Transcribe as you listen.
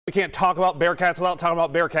We can't talk about Bearcats without talking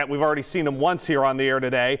about Bearcat. We've already seen him once here on the air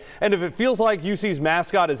today. And if it feels like UC's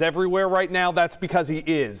mascot is everywhere right now, that's because he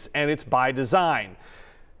is, and it's by design.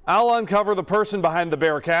 I'll uncover the person behind the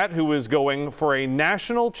Bearcat who is going for a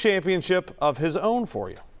national championship of his own for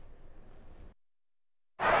you.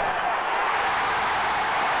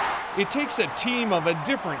 It takes a team of a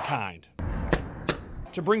different kind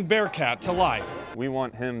to bring Bearcat to life. We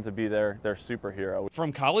want him to be their superhero.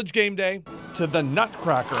 From College Gameday to the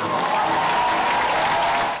Nutcracker.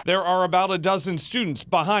 There are about a dozen students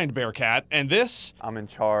behind Bearcat, and this? I'm in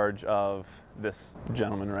charge of this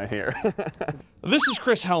gentleman right here. This is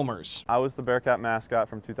Chris Helmers. I was the Bearcat mascot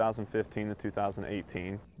from 2015 to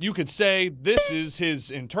 2018. You could say this is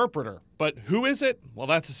his interpreter, but who is it? Well,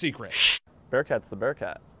 that's a secret. Bearcat's the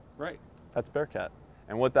Bearcat. Right. That's Bearcat.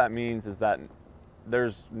 And what that means is that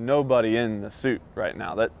there's nobody in the suit right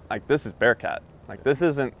now. This is Bearcat.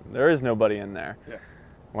 There is nobody in there. Yeah.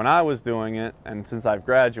 When I was doing it, and since I've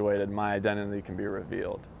graduated, my identity can be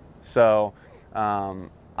revealed. So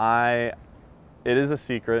it is a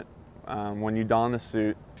secret when you don the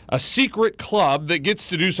suit. A secret club that gets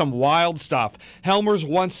to do some wild stuff. Helmers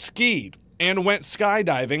once skied and went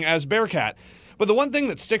skydiving as Bearcat. But the one thing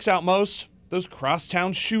that sticks out most, those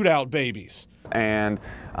crosstown shootout babies. And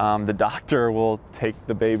the doctor will take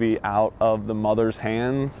the baby out of the mother's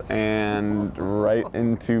hands and right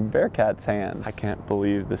into Bearcat's hands. I can't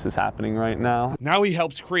believe this is happening right now. Now he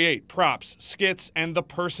helps create props, skits, and the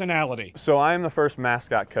personality. So I am the first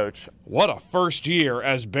mascot coach. What a first year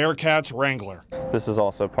as Bearcat's wrangler. This is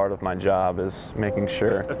also part of my job, is making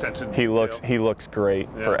sure he looks great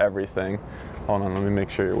for everything. Hold on, let me make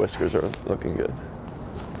sure your whiskers are looking good.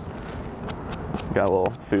 Got a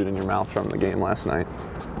little food in your mouth from the game last night.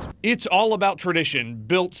 It's all about tradition,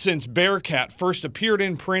 built since Bearcat first appeared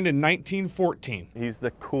in print in 1914. He's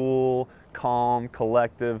the cool, calm,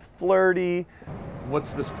 collective, flirty.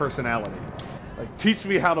 What's this personality? Like, teach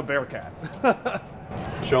me how to Bearcat.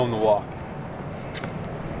 Show him the walk.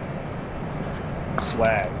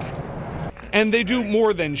 Swag. And they do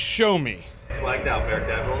more than show me. Swagged out,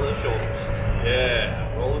 Bearcat. Roll those shoulders.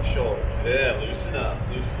 Yeah, roll the shoulders. Yeah, loosen up,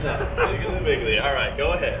 loosen up. Wiggly wiggly. All right,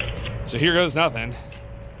 go ahead. So here goes nothing.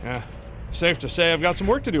 Yeah, safe to say I've got some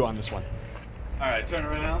work to do on this one. All right, turn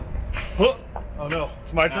around. Oh no,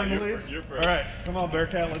 it's my turn to lead? You're first. All right, come on,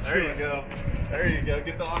 Bearcat, let's do it. There you go. There you go.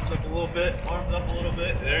 Get the arms up a little bit. Arms up a little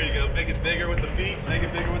bit. There you go. Make it bigger with the feet. Make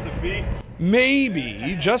it bigger with the feet.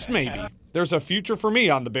 Maybe, just maybe, there's a future for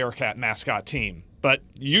me on the Bearcat mascot team. But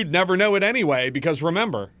you'd never know it anyway, because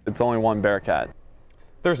remember, it's only one Bearcat.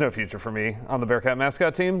 There's no future for me on the Bearcat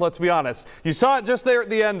mascot team, let's be honest. You saw it just there at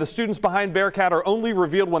the end. The students behind Bearcat are only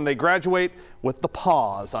revealed when they graduate with the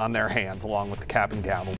paws on their hands along with the cap and gown.